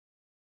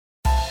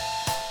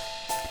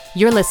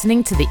You're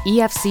listening to the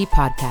EFC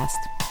podcast.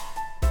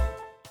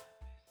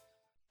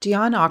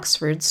 Dion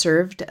Oxford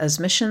served as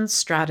missions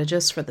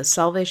strategist for the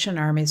Salvation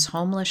Army's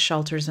homeless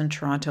shelters in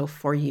Toronto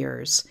for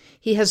years.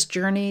 He has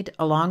journeyed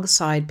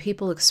alongside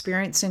people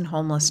experiencing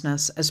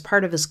homelessness as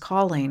part of his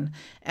calling,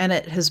 and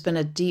it has been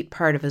a deep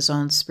part of his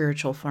own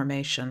spiritual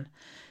formation.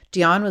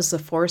 Dion was the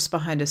force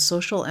behind a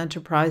social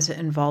enterprise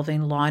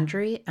involving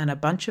laundry and a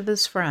bunch of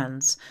his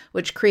friends,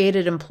 which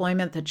created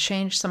employment that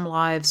changed some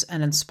lives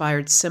and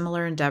inspired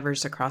similar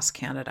endeavors across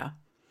Canada.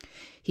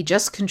 He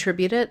just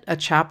contributed a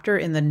chapter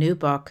in the new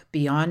book,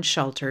 Beyond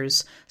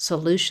Shelters,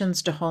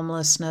 Solutions to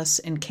Homelessness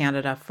in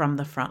Canada from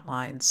the Front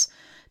Lines.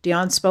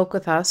 Dion spoke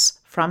with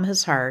us from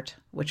his heart,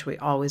 which we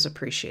always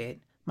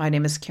appreciate. My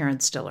name is Karen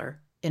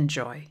Stiller.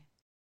 Enjoy.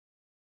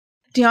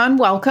 Dion,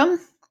 welcome.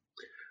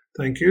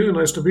 Thank you.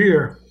 Nice to be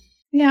here.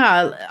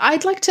 Yeah,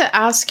 I'd like to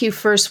ask you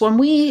first, when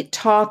we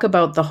talk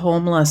about the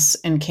homeless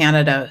in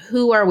Canada,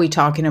 who are we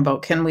talking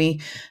about? Can we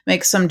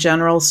make some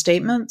general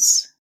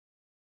statements?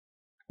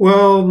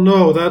 Well,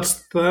 no,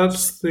 that's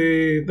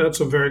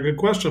a very good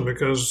question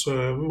because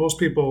most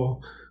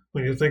people,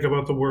 when you think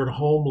about the word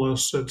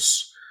homeless,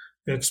 it's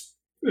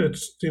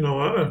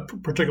a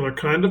particular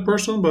kind of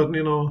person, but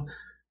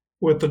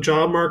with the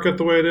job market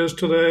the way it is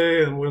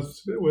today, and with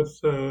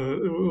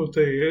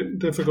the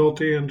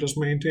difficulty in just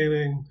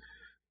maintaining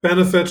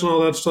benefits and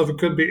all that stuff, it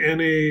could be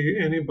anybody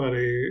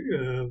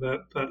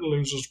that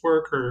loses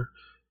work or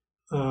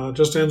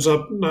just ends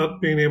up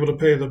not being able to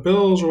pay the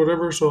bills or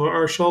whatever. So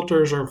our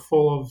shelters are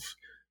full of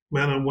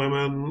men and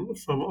women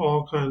from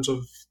all kinds of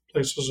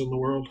places in the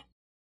world.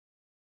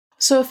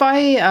 So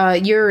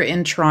if you're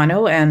in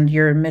Toronto and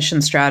you're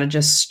mission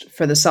strategist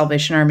for the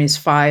Salvation Army's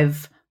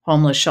 5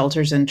 homeless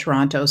shelters in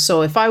Toronto.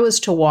 So if I was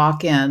to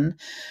walk in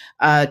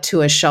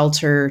to a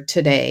shelter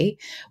today,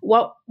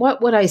 what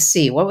would I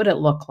see? What would it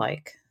look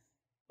like?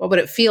 What would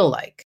it feel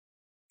like?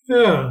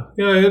 Yeah.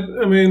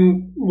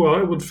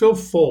 It would feel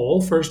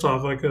full. First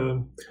off,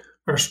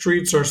 our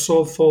streets are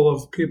so full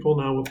of people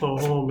now with no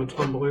home. It's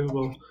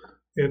unbelievable.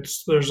 There's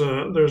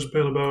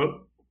been about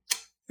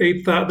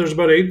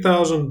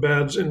 8,000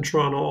 beds in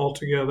Toronto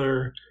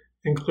altogether,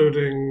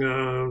 including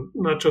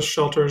not just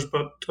shelters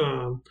but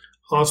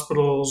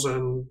hospitals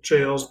and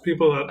jails.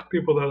 People that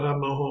have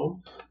no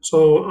home.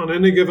 So on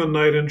any given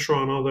night in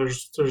Toronto,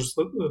 there's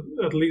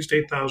at least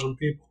 8,000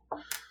 people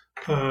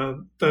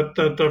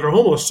that are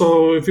homeless.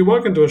 So if you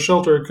walk into a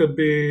shelter, it could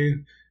be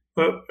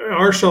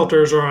our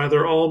shelters are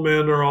either all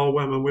men or all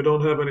women. We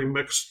don't have any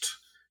mixed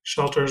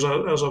shelters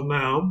as of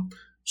now.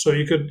 So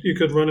you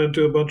could run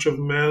into a bunch of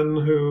men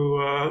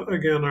who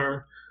again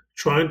are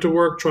trying to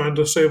work, trying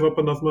to save up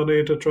enough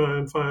money to try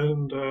and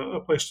find a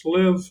place to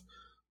live,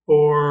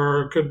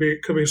 or could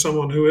be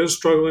someone who is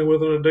struggling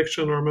with an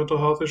addiction or a mental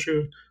health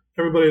issue.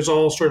 Everybody's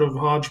all sort of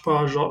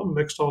hodgepodge,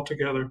 mixed all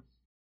together.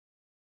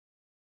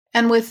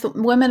 And with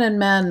women and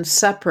men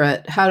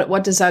separate,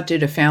 what does that do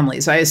to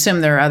families? I assume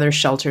there are other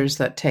shelters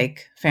that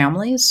take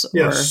families?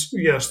 Yes,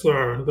 there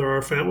are. There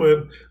are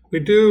families.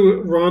 We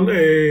do run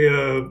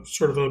a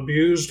sort of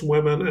abused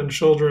women and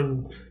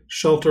children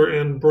shelter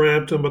in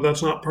Brampton, but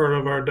that's not part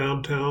of our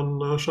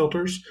downtown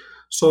shelters.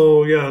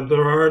 So yeah,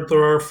 there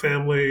are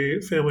family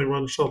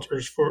run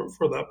shelters for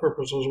that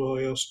purpose as well.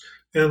 Yes,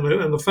 and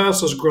the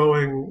fastest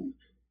growing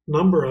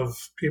number of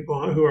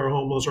people who are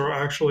homeless are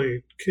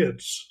actually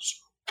kids.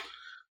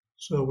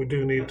 So we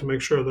do need to make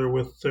sure they're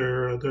with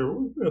their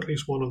at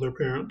least one of their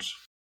parents.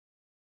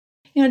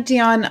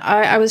 Dion,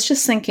 I was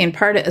just thinking,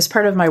 as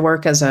part of my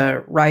work as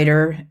a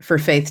writer for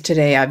Faith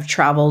Today, I've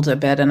traveled a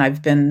bit and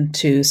I've been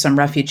to some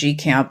refugee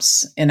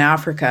camps in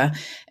Africa.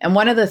 And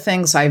one of the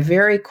things I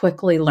very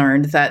quickly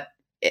learned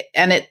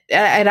and it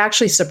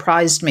actually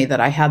surprised me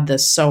that I had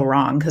this so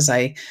wrong, because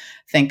I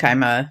think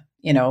I'm a,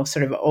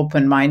 sort of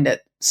open-minded,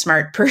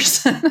 smart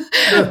person.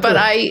 But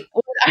I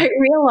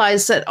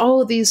realized that,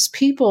 these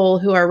people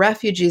who are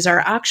refugees are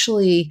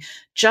actually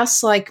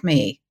just like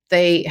me.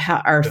 They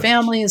are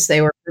families,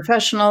 they were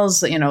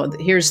professionals,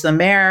 here's the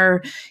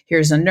mayor,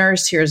 here's a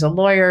nurse, here's a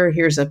lawyer,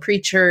 here's a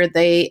preacher.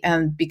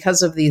 And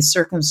because of these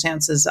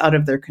circumstances out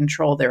of their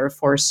control, they were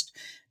forced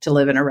to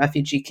live in a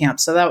refugee camp.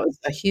 So that was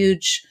a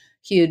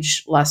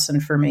huge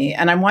lesson for me.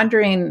 And I'm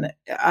wondering,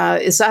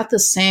 is that the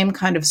same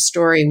kind of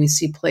story we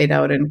see played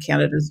out in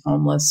Canada's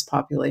homeless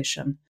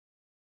population?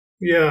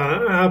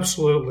 Yeah,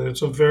 absolutely.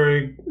 It's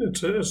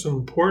an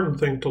important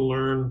thing to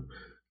learn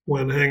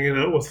when hanging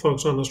out with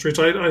folks on the streets.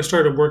 I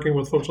started working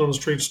with folks on the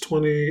streets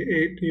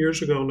 28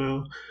 years ago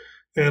now.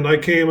 And I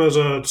came as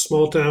a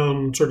small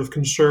town sort of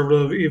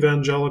conservative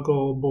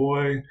evangelical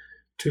boy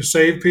to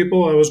save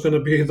people. I was going to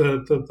be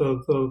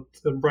the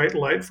bright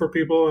light for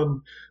people.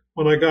 And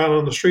when I got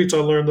on the streets, I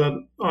learned that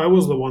I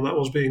was the one that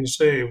was being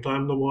saved.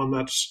 I'm the one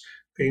that's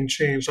being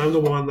changed. I'm the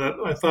one that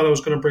I thought I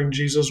was going to bring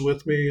Jesus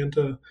with me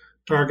into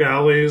dark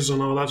alleys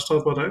and all that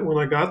stuff. But when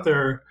I got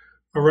there,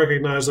 I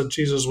recognized that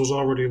Jesus was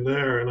already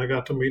there, and I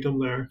got to meet him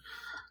there.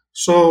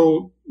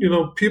 So,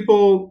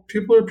 people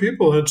are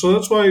people. And so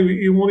that's why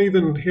you won't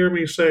even hear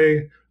me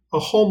say a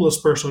homeless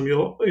person.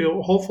 You'll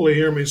hopefully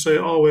hear me say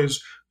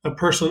always a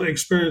person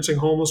experiencing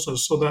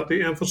homelessness, so that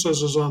the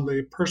emphasis is on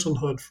the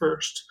personhood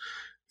first,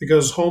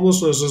 because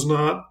homelessness is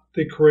not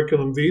the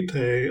curriculum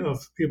vitae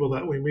of people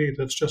that we meet.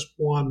 It's just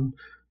one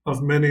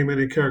of many,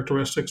 many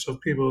characteristics of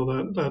people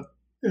that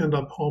end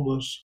up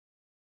homeless.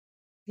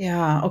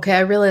 Yeah. Okay. I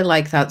really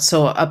like that.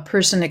 So, a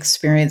person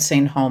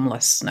experiencing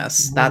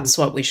homelessness, Mhm. that's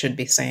what we should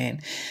be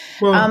saying.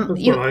 Well, that's what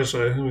You, I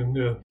say. I mean,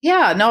 yeah.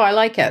 yeah, no, I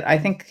like it. I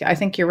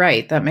think you're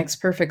right. That makes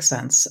perfect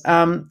sense.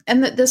 And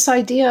this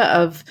idea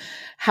of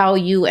how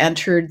you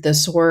entered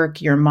this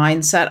work, your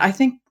mindset, I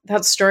think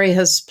that story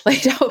has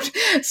played out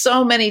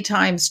so many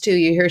times too.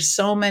 You hear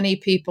so many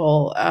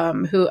people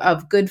who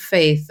of good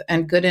faith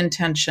and good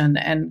intention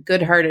and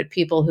good-hearted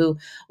people who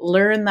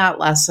learn that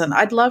lesson.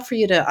 I'd love for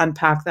you to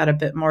unpack that a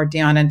bit more,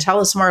 Dion, and tell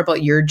us more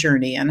about your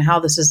journey and how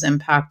this has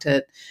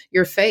impacted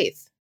your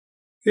faith.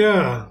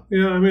 Yeah,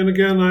 yeah. I mean,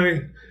 again,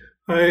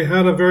 I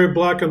had a very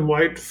black and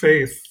white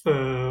faith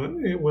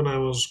when I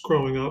was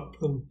growing up,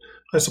 and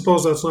I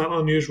suppose that's not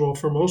unusual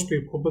for most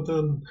people. But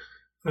then,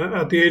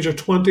 at the age of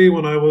 20,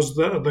 when I was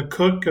the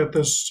cook at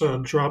this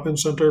drop-in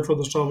center for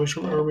the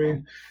Salvation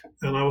Army,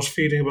 and I was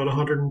feeding about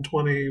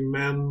 120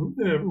 men,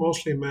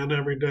 mostly men,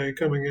 every day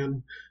coming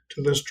in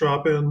to this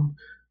drop-in,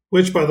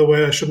 which, by the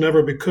way, I should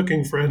never be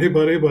cooking for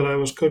anybody, but I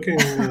was cooking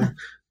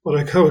what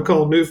I would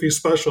call Newfie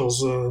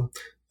specials.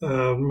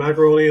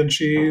 Macaroni and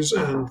cheese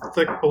and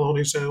thick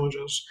bologna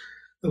sandwiches.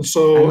 And I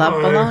so love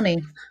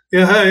bologna.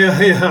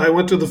 yeah. I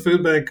went to the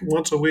food bank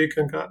once a week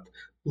and got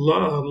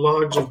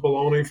logs of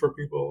bologna for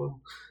people and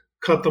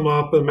cut them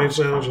up and made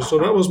sandwiches. So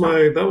that was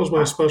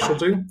my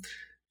specialty.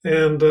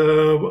 And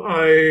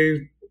I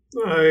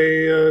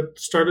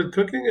started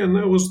cooking, and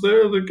it was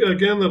there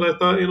again that I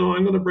thought,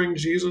 I'm going to bring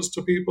Jesus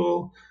to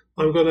people.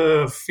 I'm going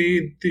to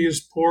feed these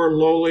poor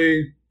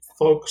lowly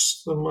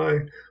folks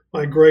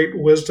my great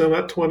wisdom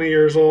at 20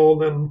 years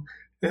old, and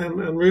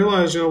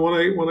realize,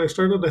 when I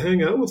started to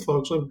hang out with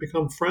folks and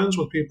become friends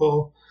with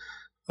people,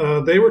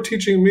 they were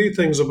teaching me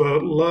things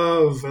about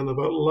love and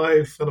about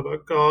life and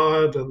about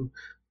God and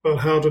about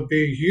how to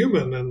be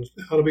human and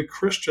how to be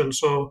Christian.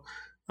 So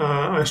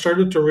I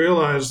started to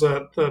realize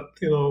that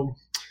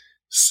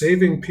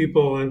saving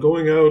people and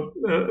going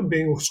out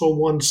being so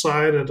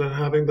one-sided and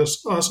having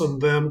this us and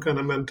them kind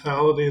of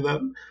mentality that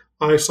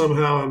I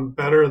somehow am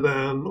better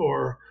than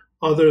or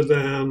other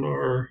than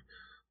or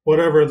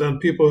whatever, then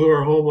people who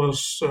are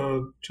homeless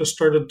just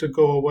started to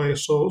go away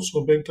so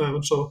big time.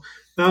 And so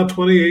now,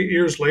 28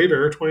 years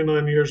later,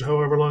 29 years,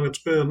 however long it's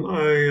been,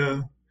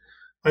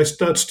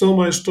 that's still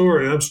my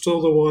story. I'm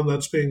still the one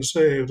that's being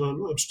saved.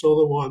 I'm still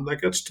the one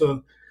that gets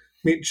to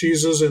meet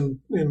Jesus in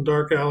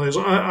dark alleys.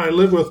 I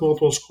live with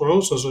multiple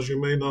sclerosis, as you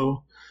may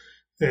know.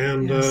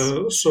 And Yes.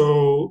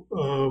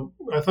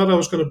 I thought I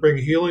was going to bring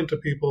healing to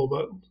people,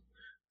 but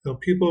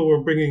people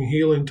were bringing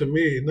healing to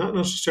me, not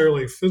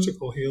necessarily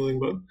physical healing,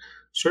 but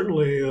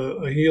certainly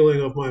a healing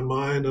of my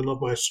mind and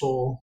of my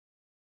soul.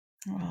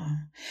 Oh.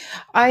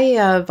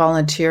 I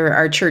volunteer.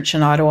 Our church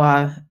in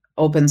Ottawa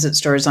opens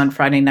its doors on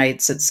Friday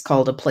nights. It's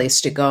called A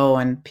Place to Go,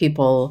 and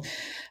people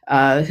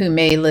who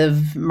may live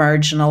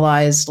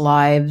marginalized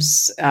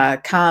lives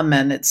come,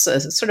 and it's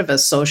sort of a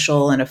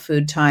social and a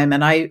food time.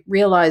 And I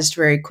realized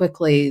very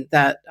quickly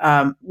that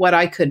what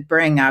I could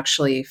bring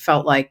actually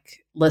felt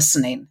like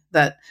listening,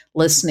 that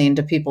listening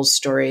to people's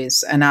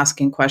stories and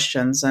asking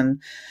questions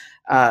and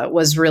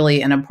was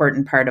really an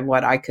important part of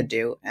what I could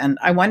do. And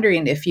I'm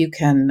wondering if you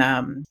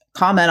can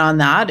comment on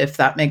that, if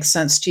that makes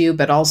sense to you,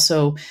 but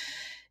also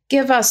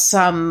give us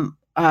some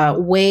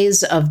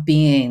ways of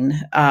being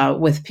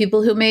with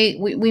people who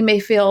we may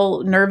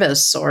feel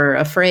nervous or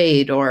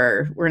afraid,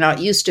 or we're not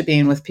used to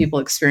being with people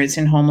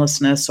experiencing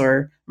homelessness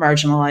or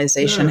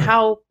marginalization.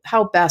 Yeah.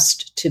 How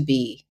best to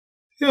be?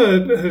 Yeah,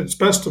 it's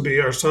best to be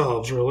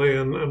ourselves, really,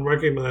 and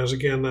recognize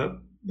again that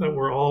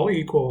we're all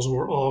equals and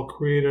we're all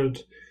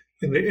created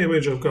in the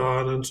image of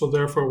God, and so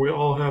therefore we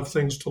all have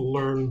things to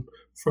learn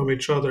from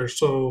each other.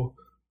 So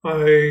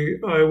I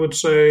would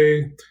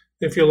say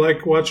if you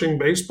like watching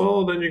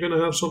baseball, then you're going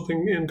to have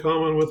something in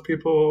common with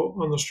people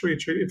on the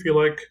streets. If you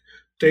like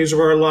Days of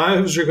Our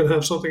Lives, you're going to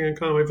have something in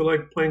common. If you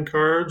like playing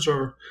cards,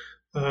 or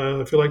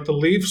if you like the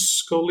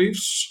Leafs, go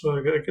Leafs.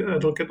 I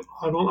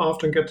don't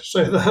often get to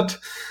say that.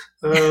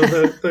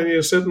 That then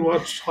you sit and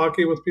watch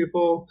hockey with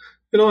people,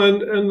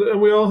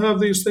 and we all have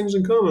these things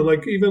in common.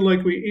 Like even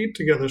like we eat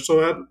together.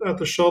 So at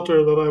the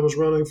shelter that I was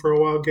running for a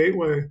while,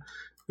 Gateway,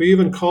 we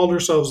even called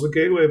ourselves the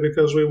Gateway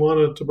because we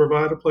wanted to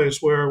provide a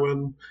place where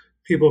when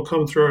people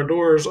come through our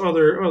doors,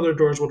 other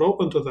doors would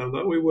open to them.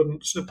 That we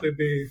wouldn't simply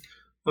be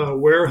a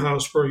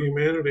warehouse for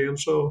humanity. And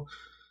so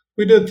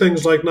we did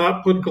things like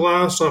not put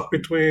glass up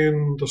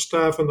between the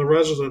staff and the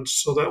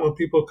residents so that when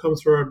people come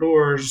through our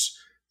doors,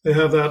 they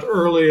have that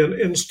early and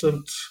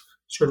instant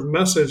sort of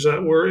message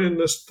that we're in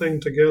this thing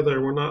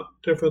together. We're not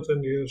different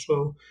than you.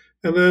 So,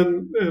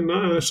 and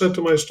I said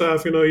to my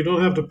staff, you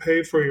don't have to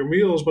pay for your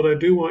meals, but I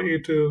do want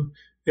you to,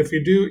 if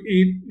you do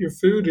eat your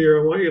food here,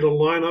 I want you to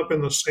line up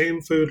in the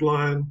same food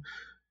line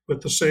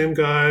with the same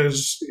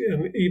guys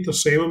and eat the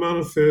same amount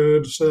of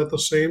food, sit at the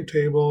same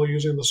table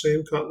using the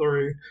same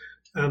cutlery,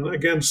 and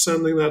again,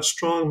 sending that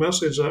strong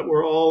message that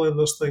we're all in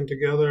this thing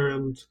together,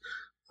 and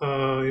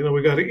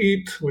we got to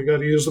eat, we got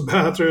to use the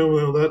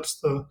bathroom.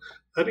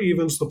 That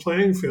evens the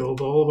playing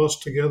field. All of us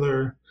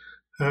together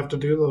have to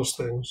do those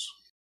things.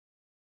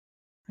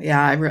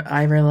 Yeah,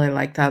 I really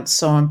like that.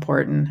 So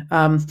important.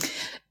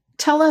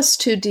 Tell us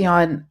too,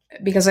 Dion,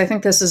 because I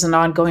think this is an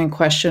ongoing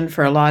question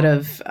for a lot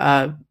of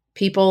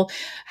people.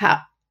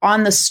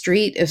 On the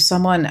street, if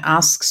someone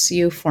asks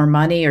you for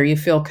money or you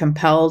feel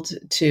compelled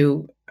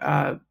to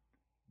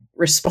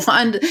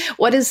respond,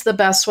 what is the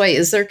best way?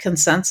 Is there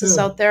consensus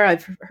Yeah. out there?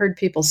 I've heard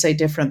people say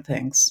different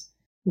things.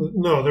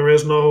 No, there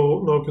is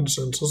no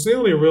consensus. The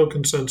only real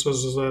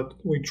consensus is that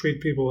we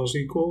treat people as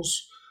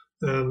equals,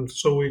 and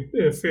so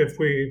if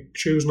we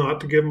choose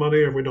not to give money,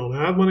 or if we don't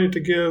have money to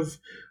give,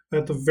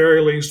 at the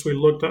very least, we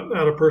look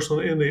at a person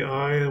in the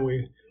eye, and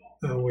we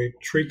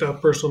treat that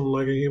person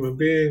like a human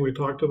being. We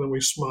talk to them, we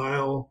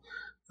smile,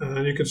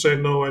 and you could say,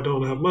 no, I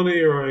don't have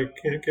money, or I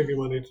can't give you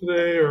money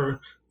today,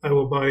 or I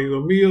will buy you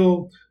a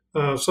meal.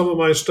 Some of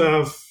my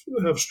staff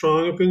have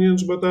strong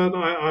opinions about that.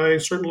 I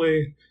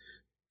certainly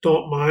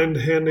don't mind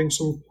handing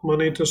some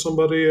money to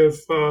somebody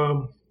if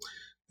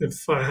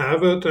I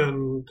have it,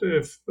 and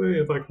if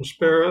I can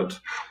spare it.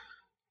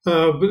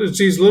 But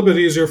it's a little bit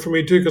easier for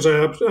me too, because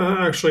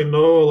I actually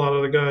know a lot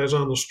of the guys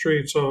on the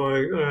street, so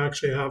I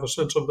actually have a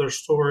sense of their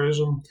stories.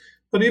 And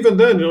but even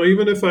then,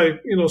 even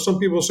if some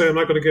people say I'm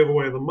not going to give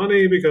away the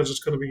money because it's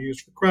going to be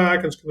used for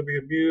crack, it's going to be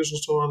abused,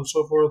 and so on and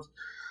so forth.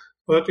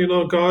 But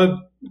God,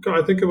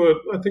 I think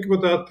about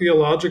that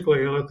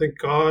theologically, and I think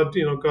God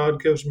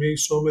gives me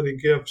so many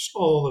gifts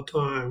all the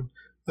time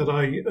that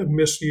I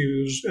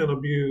misuse and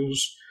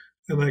abuse,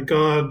 and that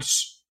God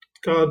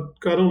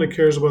only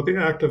cares about the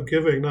act of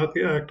giving, not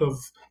the act of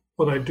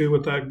what I do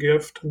with that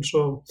gift. And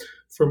so,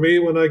 for me,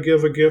 when I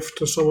give a gift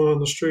to someone on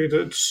the street,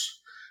 it's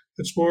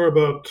more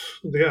about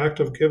the act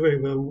of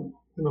giving than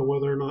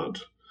whether or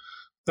not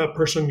that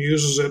person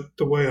uses it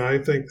the way I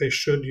think they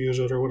should use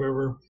it or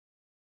whatever.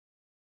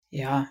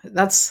 Yeah,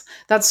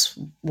 that's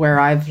where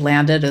I've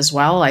landed as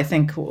well. I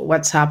think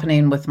what's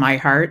happening with my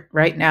heart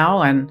right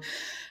now, and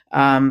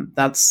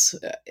that's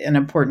an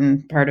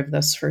important part of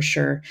this for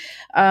sure.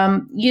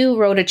 You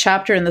wrote a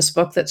chapter in this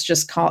book that's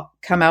just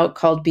come out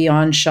called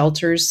Beyond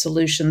Shelters: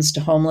 Solutions to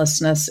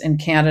Homelessness in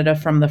Canada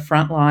from the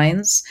Front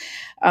Lines.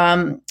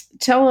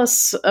 Tell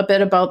us a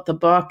bit about the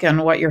book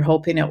and what you're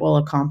hoping it will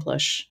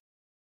accomplish.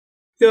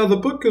 Yeah, the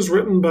book is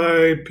written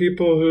by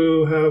people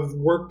who have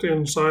worked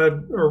inside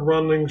or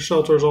running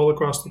shelters all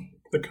across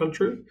the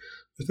country.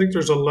 I think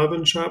there's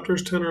 11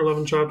 chapters, 10 or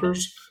 11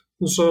 chapters.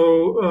 And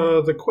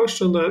so the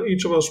question that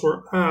each of us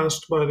were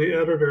asked by the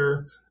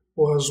editor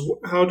was,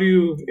 how do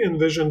you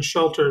envision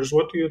shelters?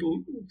 What do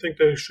you think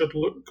they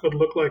could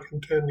look like in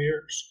 10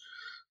 years?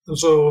 And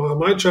so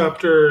my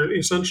chapter,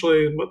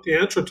 essentially, what the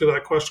answer to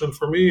that question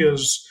for me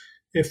is,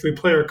 if we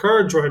play our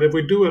cards right, if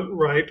we do it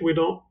right, we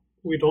don't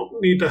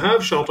need to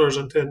have shelters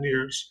in 10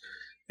 years.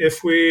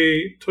 If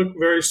we took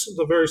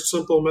the very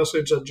simple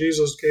message that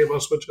Jesus gave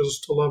us, which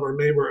is to love our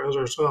neighbor as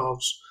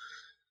ourselves,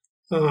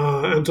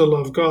 and to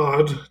love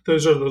God,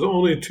 those are the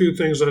only two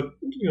things that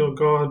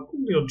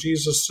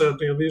Jesus said.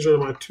 These are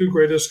my two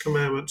greatest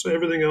commandments.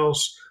 Everything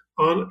else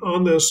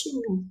on this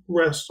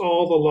rests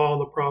all the law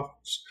and the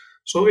prophets.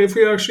 So if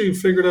we actually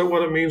figured out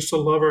what it means to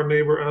love our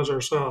neighbor as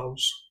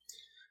ourselves,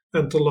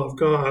 and to love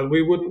God,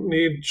 we wouldn't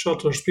need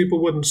shelters. People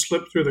wouldn't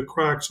slip through the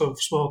cracks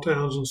of small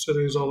towns and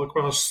cities all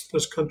across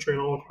this country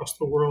and all across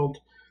the world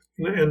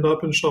and end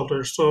up in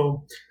shelters.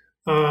 So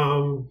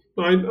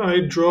I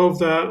drove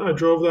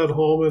that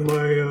home in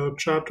my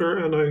chapter,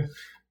 and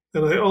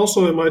I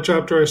also, in my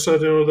chapter, I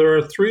said, there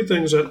are three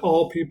things that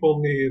all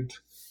people need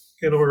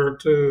in order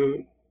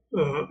to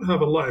have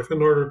a life,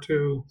 in order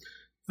to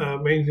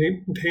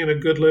maintain a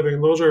good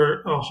living. Those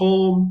are a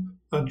home,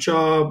 a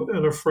job,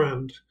 and a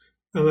friend.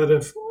 And that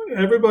if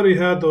everybody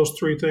had those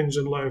three things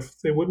in life,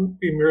 they wouldn't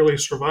be merely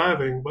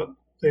surviving, but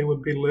they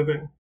would be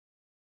living.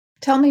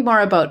 Tell me more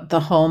about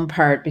the home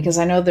part, because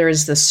I know there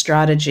is this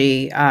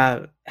strategy,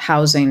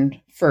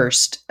 housing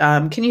first.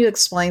 Can you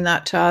explain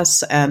that to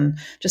us and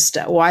just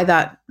why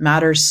that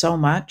matters so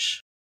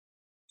much?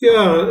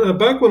 Yeah,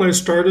 back when I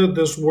started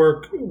this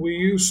work, we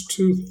used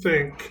to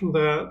think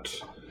that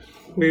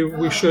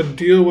we should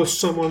deal with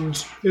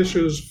someone's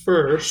issues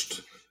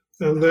first,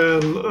 and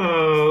then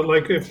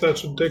like if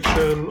that's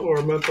addiction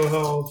or mental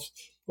health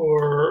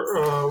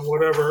or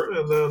whatever,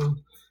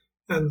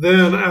 and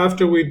then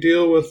after we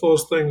deal with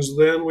those things,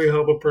 then we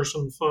help a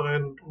person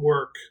find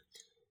work,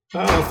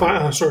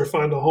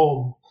 find a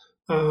home.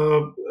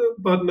 Uh,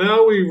 but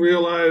now we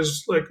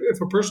realize, like,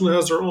 if a person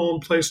has their own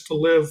place to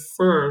live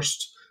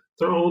first,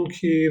 their own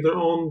key, their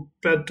own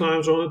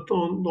bedtimes, their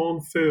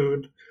own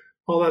food,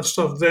 all that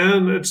stuff,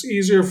 then it's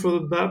easier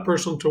for that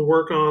person to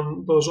work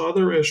on those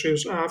other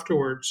issues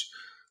afterwards.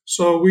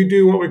 So we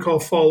do what we call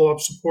follow-up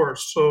support.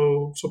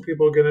 So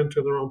people get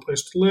into their own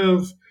place to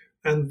live,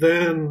 and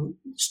then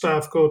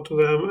staff go to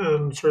them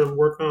and sort of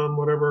work on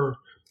whatever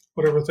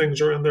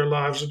things are in their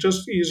lives. It's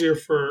just easier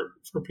for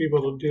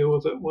people to deal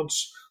with it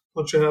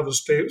once you have a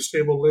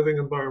stable living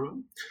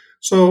environment.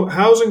 So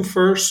housing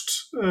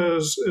first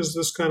is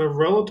this kind of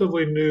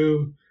relatively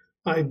new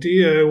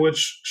idea,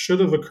 which should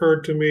have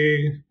occurred to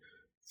me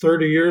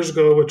 30 years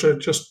ago, which I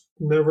just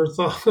never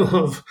thought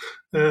of.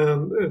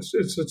 And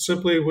it's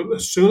simply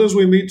as soon as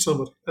we meet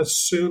somebody,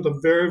 the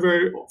very,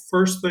 very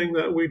first thing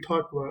that we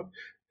talk about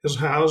is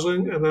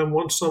housing. And then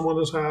once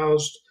someone is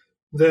housed,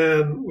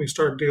 then we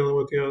start dealing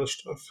with the other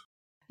stuff.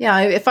 Yeah,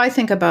 if I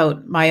think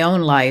about my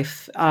own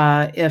life,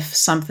 if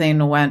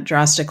something went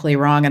drastically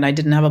wrong and I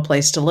didn't have a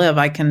place to live,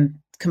 I can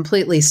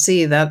completely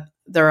see that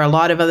there are a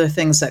lot of other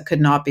things that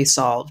could not be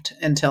solved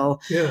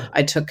until Yeah.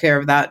 I took care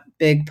of that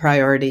big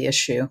priority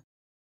issue.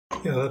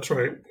 Yeah, that's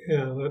right.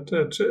 Yeah,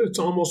 it's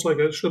almost like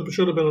it should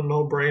have been a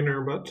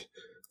no-brainer, but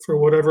for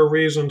whatever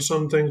reason,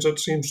 some things that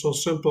seem so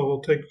simple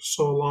will take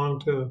so long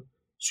to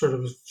sort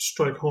of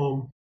strike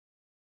home.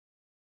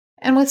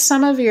 And with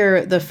some of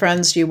the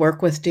friends you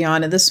work with,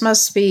 Dion, is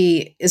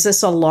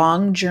this a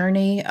long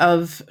journey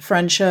of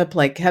friendship?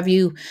 Like, have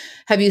you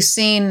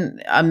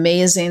seen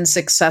amazing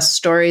success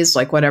stories,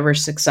 like whatever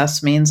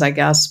success means, I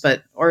guess,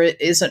 or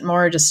is it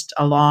more just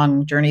a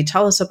long journey?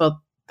 Tell us about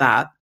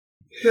that.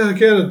 Yeah,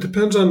 again, it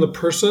depends on the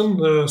person.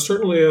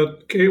 Certainly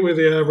at Gateway,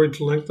 the average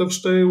length of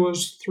stay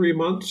was 3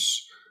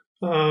 months.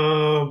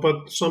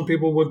 But some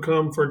people would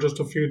come for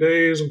just a few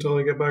days until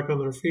they get back on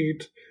their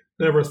feet.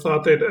 Never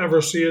thought they'd ever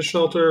see a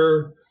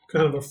shelter,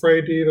 kind of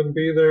afraid to even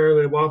be there.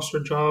 They lost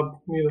their job,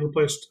 needed a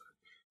place to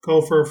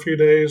go for a few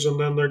days, and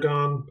then they're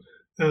gone.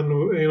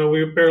 And,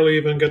 we barely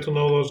even get to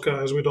know those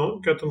guys. We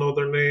don't get to know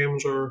their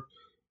names or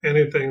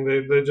anything.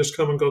 They just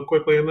come and go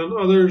quickly. And then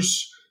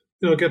others,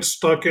 get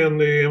stuck in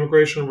the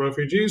immigration and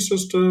refugee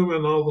system,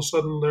 and all of a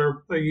sudden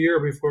they're a year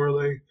before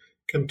they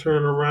can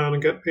turn around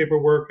and get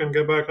paperwork and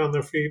get back on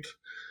their feet.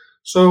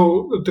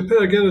 So it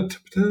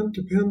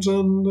depends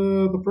on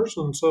the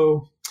person.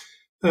 So,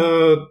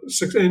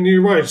 and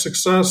you're right,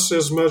 success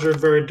is measured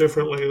very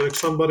differently. Like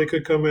somebody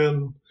could come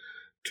in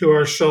to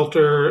our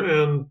shelter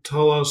and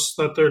tell us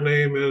that their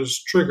name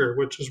is Trigger,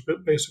 which is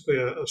basically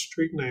a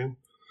street name.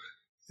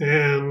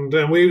 And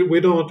we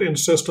don't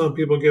insist on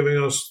people giving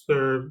us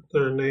their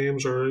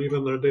names or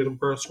even their date of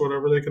birth or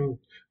whatever. They can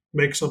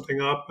make something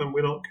up, and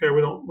we don't care.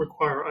 We don't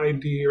require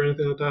ID or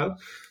anything like that.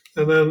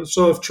 And then,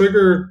 so if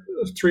Trigger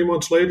 3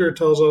 months later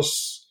tells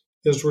us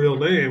his real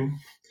name,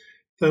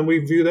 then we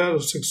view that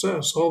as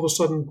success. All of a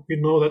sudden, we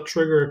know that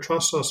Trigger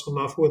trusts us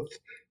enough with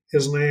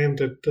his name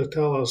to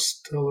tell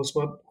us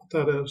what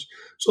that is.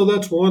 So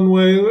that's one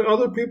way.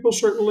 Other people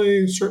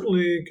certainly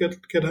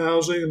get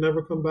housing and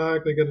never come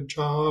back. They get a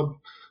job.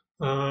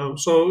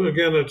 So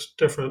again, it's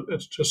different.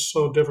 It's just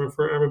so different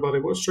for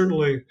everybody. But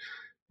certainly,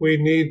 we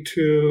need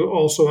to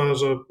also,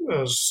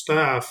 as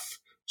staff,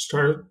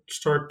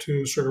 start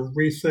to sort of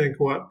rethink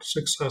what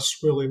success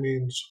really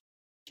means.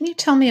 Can you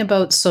tell me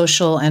about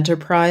social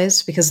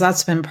enterprise? Because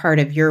that's been part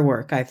of your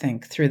work, I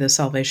think, through the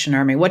Salvation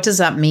Army. What does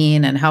that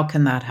mean, and how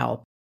can that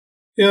help?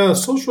 Yeah,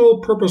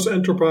 social purpose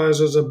enterprise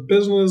is a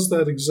business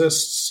that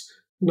exists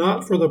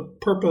not for the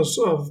purpose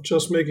of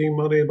just making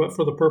money, but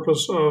for the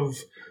purpose of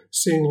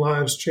seeing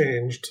lives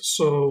changed.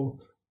 So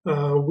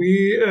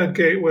we at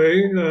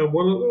Gateway,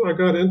 I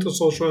got into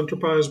social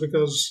enterprise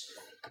because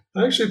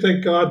I actually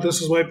think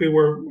this might be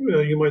where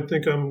you might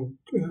think I'm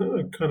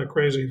kind of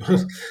crazy,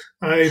 but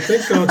I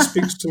think God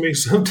speaks to me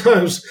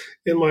sometimes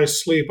in my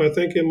sleep. I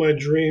think in my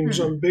dreams.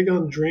 I'm big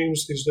on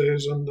dreams these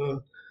days.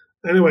 And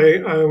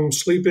anyway, I'm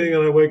sleeping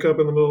and I wake up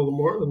in the middle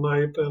of the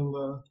night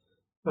and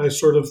I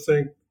sort of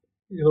think,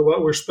 you know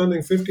what, we're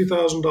spending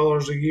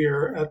 $50,000 a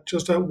year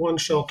at one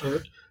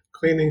shelter,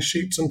 cleaning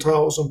sheets and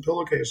towels and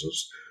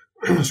pillowcases,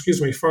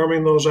 excuse me,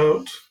 farming those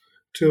out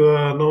to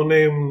a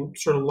no-name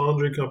sort of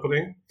laundry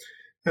company.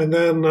 And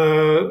then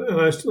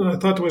I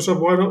thought to myself,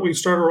 why don't we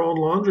start our own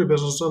laundry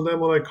business? And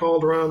then when I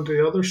called around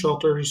the other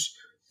shelters,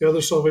 the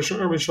other Salvation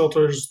Army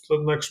shelters the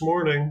next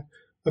morning,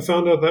 I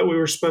found out that we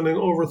were spending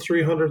over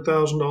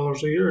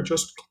 $300,000 a year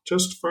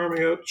just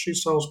farming out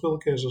sheets, towels,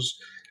 pillowcases.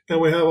 And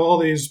we have all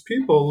these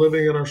people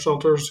living in our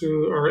shelters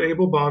who are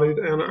able-bodied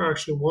and are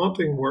actually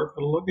wanting work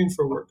and looking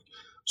for work.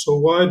 So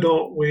why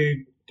don't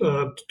we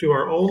do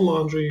our own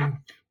laundry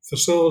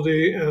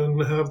facility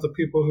and have the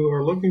people who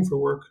are looking for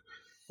work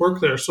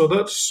there? So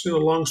that's,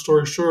 long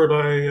story short,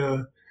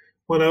 I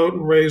went out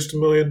and raised $1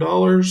 million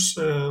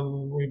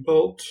and we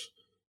built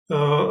a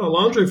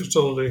laundry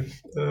facility,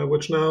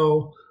 which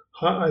now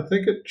I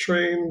think it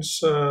trains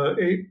 8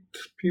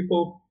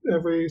 people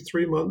every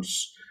 3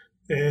 months.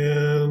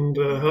 And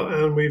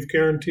we've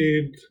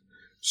guaranteed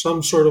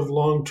some sort of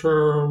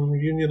long-term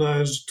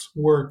unionized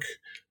work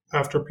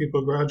after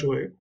people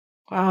graduate.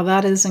 Wow,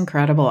 that is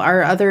incredible.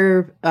 Are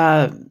other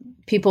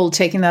people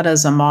taking that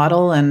as a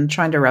model and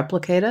trying to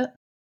replicate it?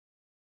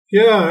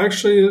 Yeah,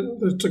 actually,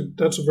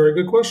 that's a very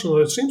good question.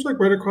 It seems like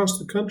right across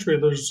the country,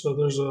 there's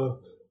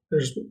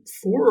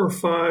 4 or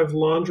 5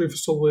 laundry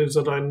facilities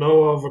that I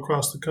know of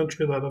across the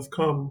country that have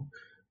come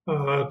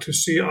to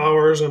see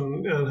ours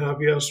and have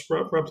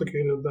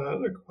replicated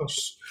that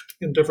across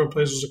in different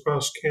places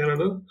across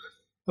Canada.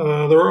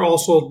 There are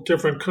also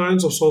different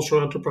kinds of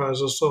social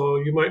enterprises. So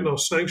you might know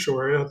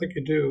Sanctuary. I think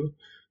you do.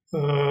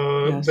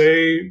 Yes.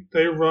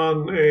 They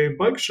run a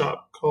bike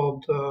shop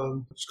called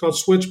it's called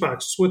Switchback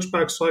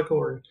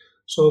Cyclery.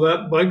 So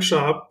that bike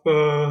shop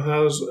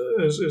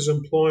is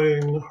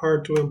employing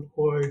hard to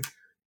employ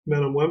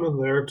men and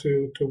women there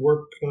to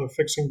work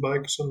fixing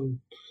bikes and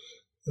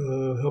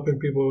helping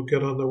people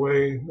get on their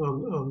way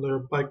on their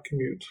bike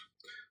commute.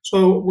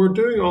 So we're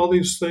doing all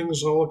these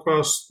things all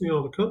across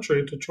the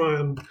country to try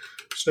and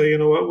say, you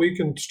know what, we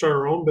can start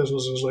our own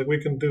businesses. Like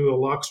we can do a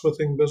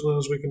locksmithing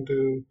business, we can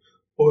do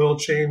oil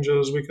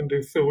changes, we can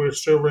do food. We're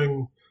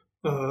serving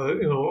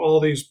all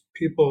these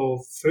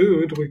people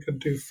food. We could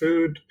do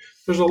food.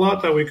 There's a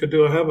lot that we could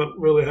do. I haven't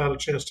really had a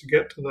chance to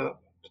get to that,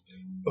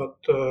 but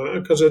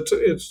because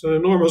it's an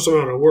enormous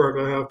amount of work,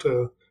 I have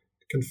to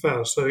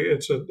confess.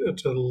 It's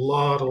a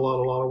lot of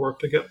work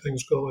to get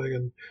things going,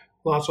 and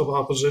lots of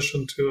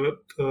opposition to it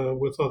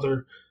with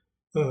other,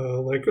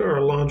 like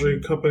our laundry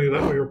company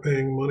that we were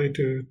paying money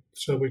to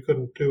said we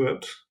couldn't do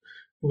it.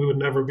 We would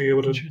never be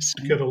able to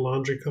get a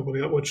laundry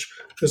company up, which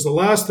is the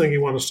last thing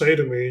you want to say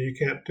to me. You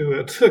can't do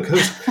it,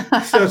 because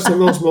that's the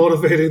most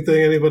motivating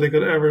thing anybody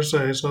could ever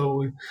say.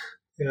 So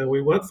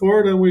we went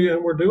for it, and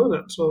we're doing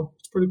it. So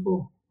it's pretty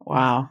cool.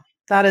 Wow.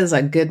 That is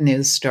a good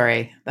news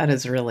story. That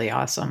is really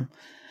awesome.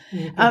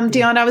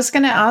 Dion, I was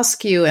going to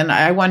ask you, and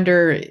I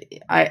wonder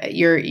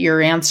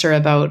your answer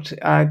about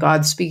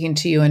God speaking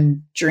to you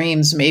in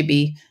dreams.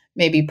 Maybe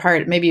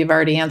you've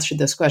already answered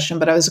this question,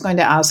 but I was going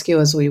to ask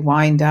you as we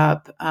wind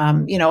up,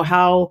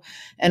 how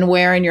and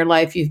where in your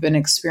life you've been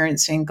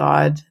experiencing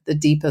God the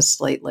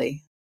deepest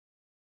lately.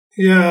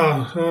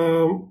 Yeah.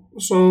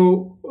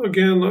 So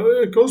again,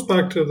 it goes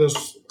back to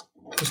this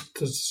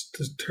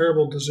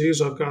terrible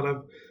disease I've got.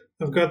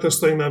 I've got this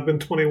thing that I've been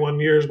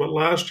 21 years, but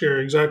last year,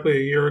 exactly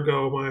a year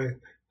ago, my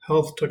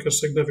health took a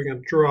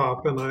significant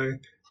drop, and I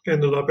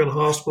ended up in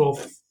hospital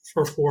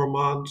for 4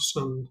 months,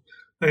 and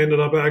I ended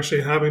up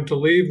actually having to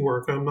leave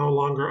work. I'm no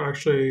longer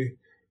actually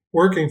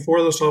working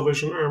for the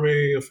Salvation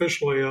Army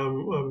officially.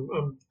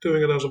 I'm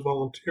doing it as a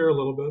volunteer a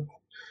little bit,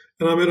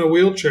 and I'm in a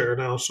wheelchair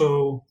now.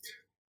 So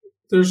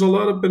there's a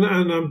lot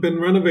and I've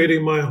been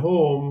renovating my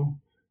home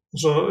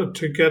so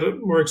to get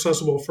it more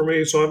accessible for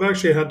me. So I've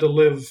actually had to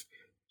live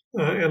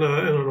in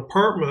an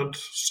apartment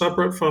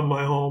separate from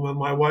my home and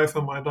my wife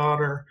and my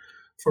daughter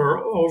for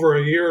over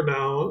a year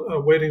now,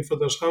 waiting for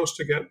this house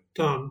to get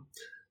done.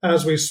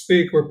 As we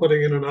speak, we're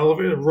putting in an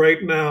elevator.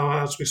 Right now,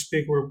 as we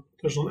speak,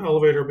 there's an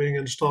elevator being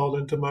installed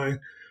into my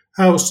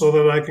house so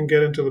that I can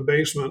get into the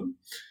basement.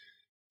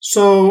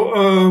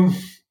 So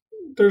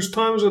there's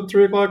times at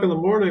 3 o'clock in the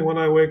morning when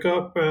I wake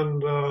up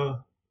and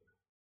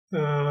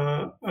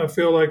I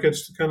feel like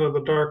it's kind of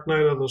the dark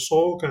night of the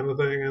soul kind of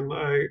thing, and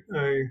I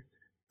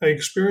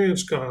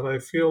experience God. I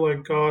feel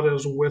like God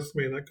is with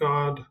me, that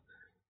God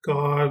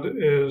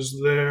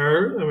is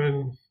there. I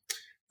mean,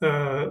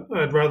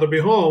 I'd rather be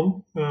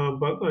home,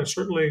 but I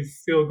certainly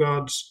feel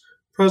God's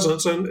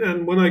presence.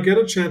 And when I get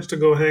a chance to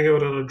go hang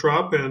out on a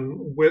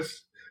drop-in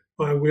with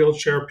my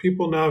wheelchair,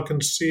 people now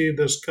can see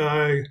this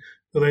guy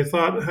that they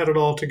thought had it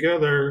all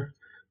together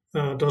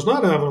does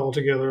not have it all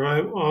together.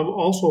 I'm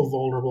also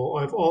vulnerable.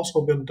 I've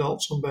also been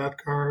dealt some bad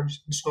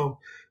cards. And so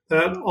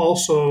that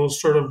also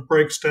sort of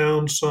breaks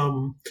down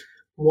some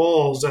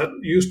walls that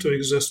used to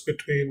exist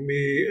between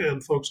me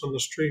and folks on the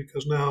street,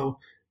 because now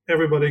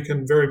everybody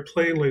can very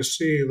plainly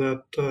see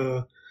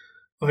that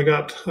I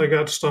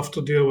got stuff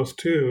to deal with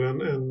too,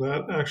 and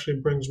that actually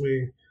brings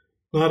me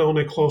not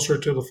only closer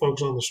to the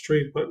folks on the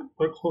street, but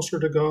closer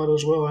to God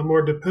as well. I'm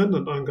more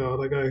dependent on God.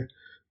 Like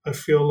I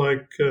feel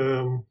like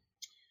I'm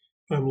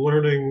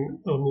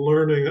learning a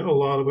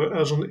lot about,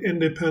 as an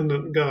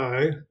independent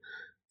guy,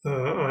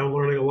 I'm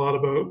learning a lot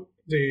about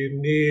the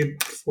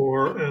need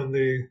for and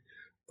the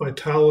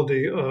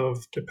vitality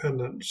of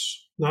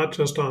dependence, not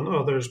just on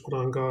others, but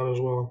on God as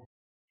well.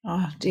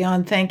 Oh,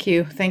 Dion, thank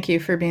you. Thank you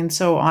for being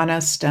so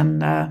honest.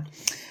 And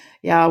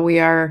we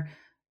are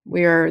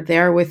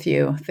there with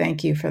you.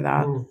 Thank you for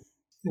that.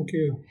 Thank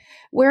you.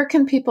 Where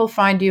can people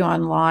find you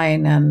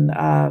online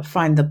and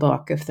find the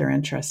book if they're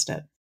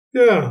interested?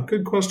 Yeah,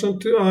 good question.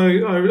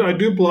 I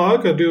do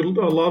blog. I do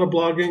a lot of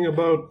blogging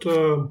about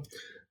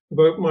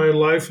my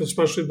life,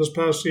 especially this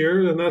past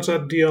year, and that's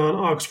at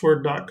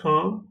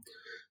DionOxford.com.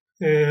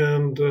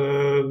 And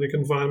you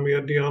can find me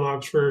at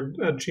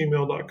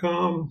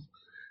DionOxford@gmail.com.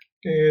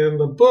 And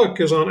the book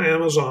is on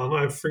Amazon.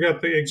 I forget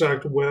the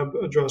exact web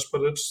address,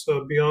 but it's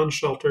Beyond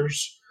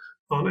Shelters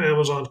on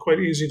Amazon. Quite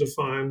easy to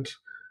find.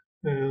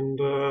 And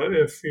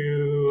if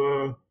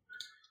you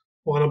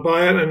want to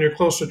buy it and you're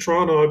close to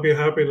Toronto, I'd be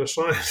happy to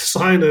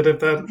sign it if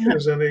that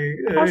is any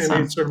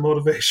sort of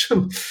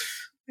motivation.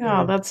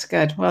 Oh, that's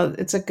good. Well,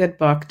 it's a good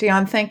book.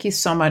 Dion, thank you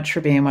so much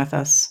for being with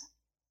us.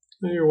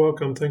 You're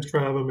welcome. Thanks for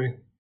having me.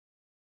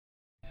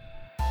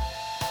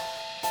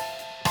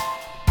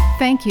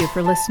 Thank you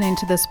for listening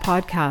to this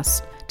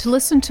podcast. To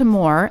listen to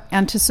more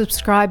and to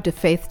subscribe to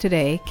Faith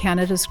Today,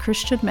 Canada's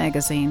Christian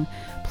magazine,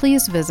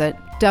 please visit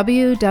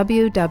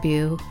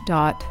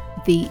www.dionnxford.com.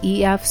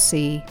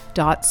 theefc.ca/faith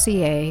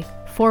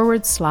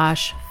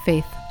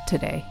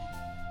today.